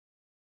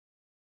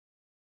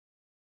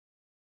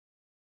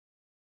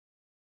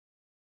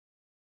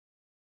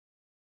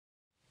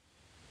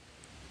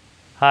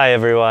Hi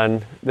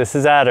everyone, this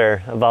is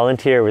Adder, a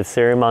volunteer with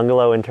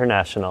Sirimangalo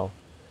International.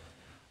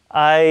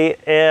 I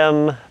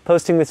am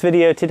posting this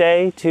video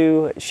today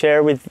to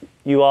share with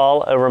you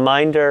all a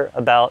reminder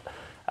about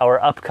our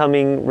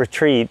upcoming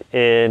retreat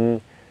in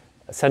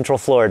Central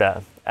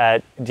Florida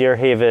at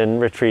Deerhaven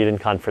Retreat and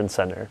Conference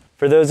Center.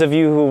 For those of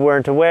you who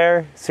weren't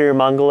aware,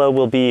 Sirimangalo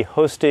will be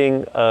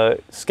hosting a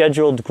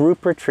scheduled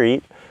group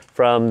retreat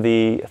from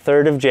the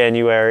 3rd of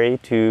January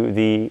to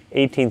the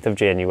 18th of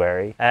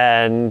January.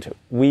 And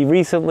we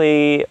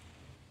recently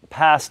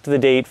passed the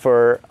date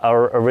for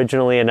our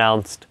originally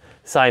announced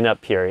sign-up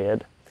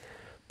period.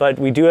 But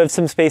we do have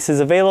some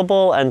spaces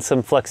available and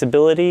some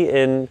flexibility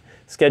in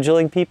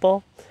scheduling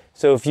people.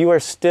 So if you are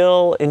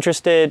still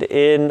interested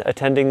in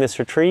attending this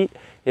retreat,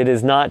 it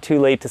is not too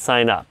late to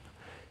sign up.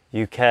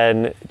 You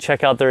can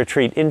check out the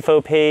retreat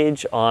info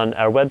page on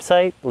our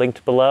website,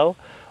 linked below,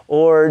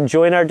 or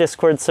join our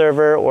Discord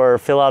server or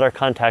fill out our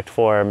contact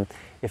form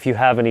if you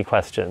have any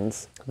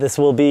questions. This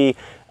will be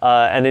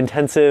an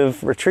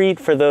intensive retreat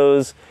for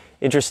those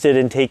interested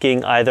in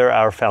taking either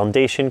our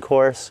foundation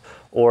course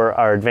or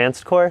our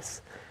advanced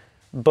course.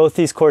 Both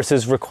these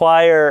courses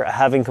require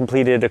having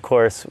completed a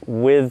course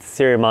with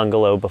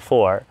Sirimangalo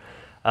before.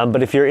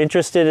 But if you're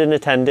interested in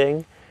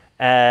attending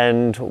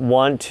and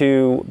want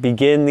to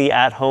begin the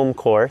at-home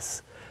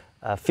course,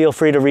 feel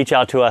free to reach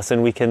out to us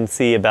and we can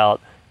see about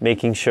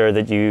making sure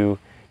that you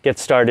get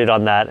started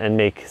on that and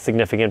make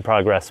significant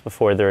progress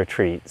before the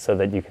retreat so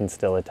that you can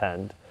still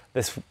attend.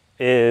 This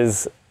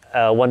is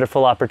a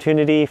wonderful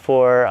opportunity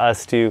for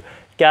us to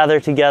gather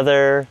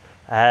together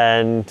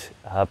and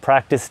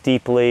practice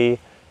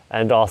deeply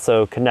and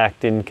also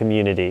connect in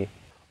community.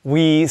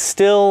 We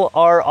still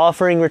are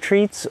offering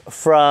retreats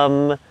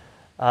from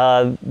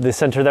the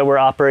center that we're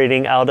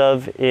operating out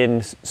of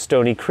in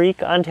Stoney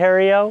Creek,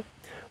 Ontario.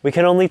 We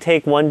can only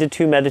take 1 to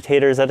 2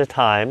 meditators at a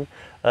time,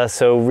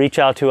 so reach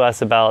out to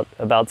us about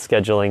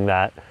scheduling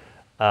that.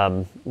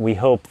 We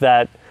hope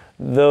that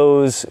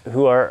those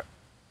who are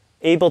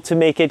able to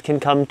make it can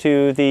come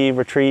to the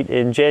retreat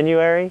in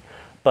January,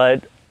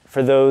 but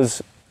for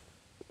those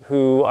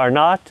who are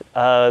not,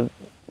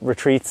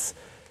 retreats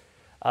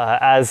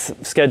as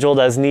scheduled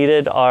as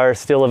needed are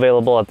still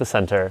available at the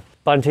center.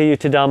 Bhante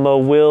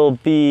Yuttadhammo will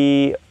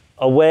be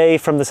away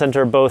from the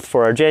center both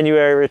for our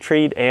January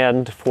retreat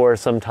and for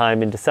some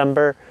time in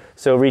December,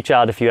 so reach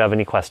out if you have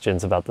any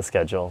questions about the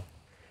schedule.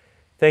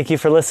 Thank you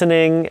for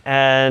listening,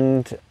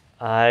 and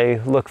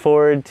I look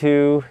forward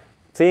to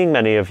seeing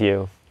many of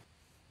you.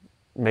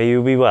 May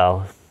you be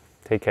well.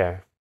 Take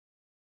care.